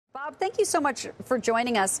Bob, thank you so much for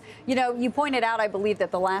joining us. You know, you pointed out, I believe,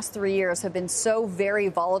 that the last 3 years have been so very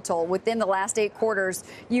volatile. Within the last 8 quarters,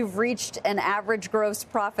 you've reached an average gross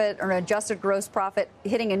profit or an adjusted gross profit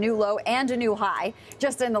hitting a new low and a new high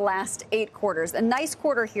just in the last 8 quarters. A nice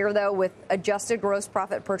quarter here, though, with adjusted gross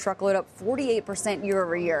profit per truckload up 48% year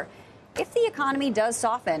over year. If the economy does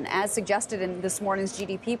soften, as suggested in this morning's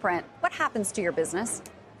GDP print, what happens to your business?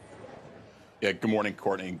 Yeah, good morning,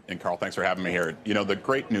 Courtney and Carl. Thanks for having me here. You know, the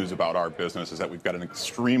great news about our business is that we've got an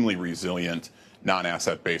extremely resilient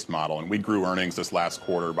non-asset-based model, and we grew earnings this last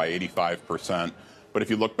quarter by 85%. But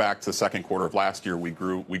if you look back to the second quarter of last year, we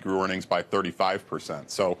grew earnings by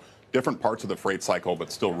 35%. So different parts of the freight cycle,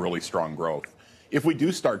 but still really strong growth. If we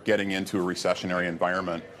do start getting into a recessionary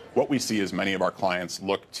environment, what we see is many of our clients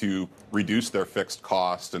look to reduce their fixed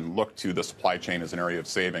cost and look to the supply chain as an area of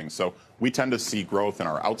savings. So we tend to see growth in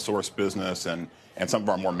our outsourced business and some of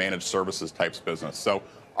our more managed services types business. So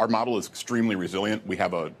our model is extremely resilient. We're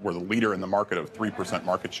the leader in the market of 3%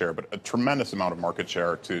 market share, but a tremendous amount of market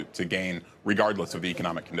share to gain regardless of the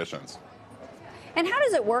economic conditions. And how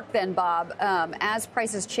does it work then, Bob, as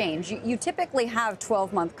prices change? You typically have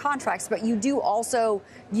 12-month contracts, but you do also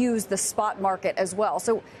use the spot market as well.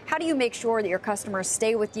 So how do you make sure that your customers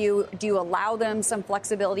stay with you? Do you allow them some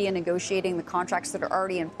flexibility in negotiating the contracts that are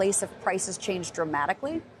already in place if prices change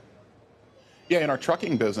dramatically? Yeah, in our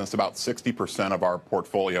trucking business, about 60% of our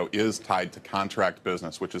portfolio is tied to contract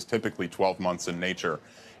business, which is typically 12 months in nature.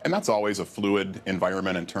 And that's always a fluid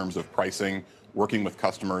environment in terms of pricing, working with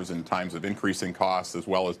customers in times of increasing costs as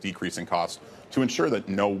well as decreasing costs to ensure that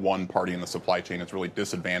no one party in the supply chain is really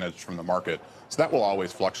disadvantaged from the market. So that will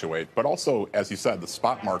always fluctuate. But also, as you said, the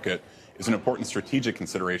spot market is an important strategic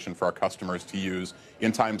consideration for our customers to use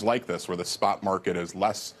in times like this, where the spot market is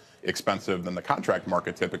less expensive than the contract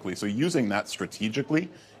market typically. So using that strategically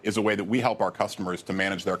is a way that we help our customers to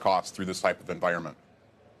manage their costs through this type of environment.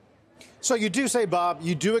 So you do say, Bob,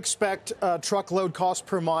 you do expect truckload cost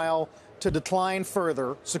per mile to decline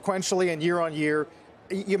further sequentially and year on year.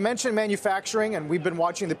 You mentioned manufacturing, and we've been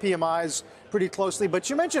watching the PMIs pretty closely, but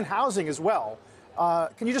you mentioned housing as well.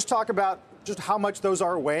 Can you just talk about just how much those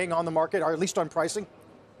are weighing on the market, or at least on pricing?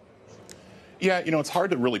 Yeah, you know, it's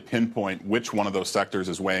hard to really pinpoint which one of those sectors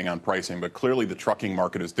is weighing on pricing, but clearly the trucking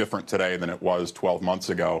market is different today than it was 12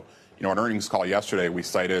 months ago. You know, on earnings call yesterday, we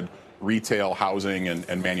cited retail, housing,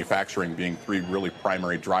 and manufacturing being 3 really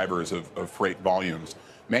primary drivers of freight volumes.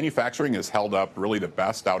 Manufacturing has held up really the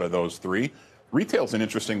best out of those 3. Retail is an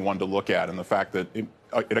interesting one to look at in the fact that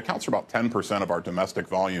it accounts for about 10% of our domestic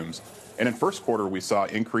volumes. And in first quarter, we saw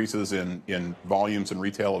increases in volumes in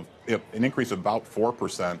retail of an increase of about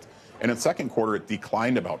 4%. And in second quarter, it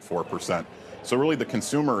declined about 4%. So really the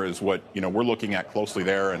consumer is what, you know, we're looking at closely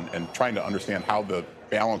there and trying to understand how the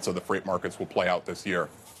balance of the freight markets will play out this year.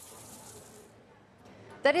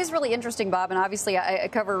 That is really interesting, Bob, and obviously I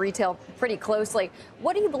cover retail pretty closely.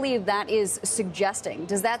 What do you believe that is suggesting?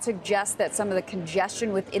 Does that suggest that some of the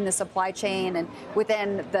congestion within the supply chain and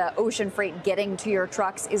within the ocean freight getting to your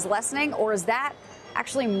trucks is lessening, or is that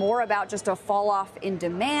actually more about just a fall off in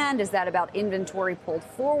demand? Is that about inventory pulled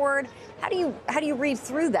forward? How do you read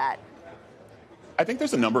through that? I think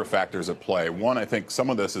there's a number of factors at play. One, I think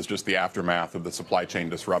some of this is just the aftermath of the supply chain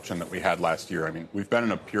disruption that we had last year. I mean, we've been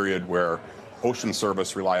in a period where ocean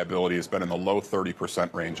service reliability has been in the low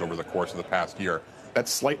 30% range over the course of the past year.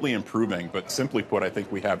 That's slightly improving, but simply put, I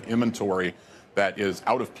think we have inventory that is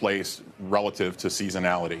out of place relative to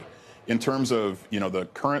seasonality. In terms of, you know, the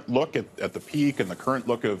current look at the peak and the current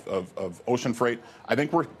look of ocean freight, I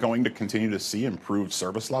think we're going to continue to see improved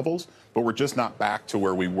service levels, but we're just not back to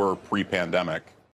where we were pre-pandemic.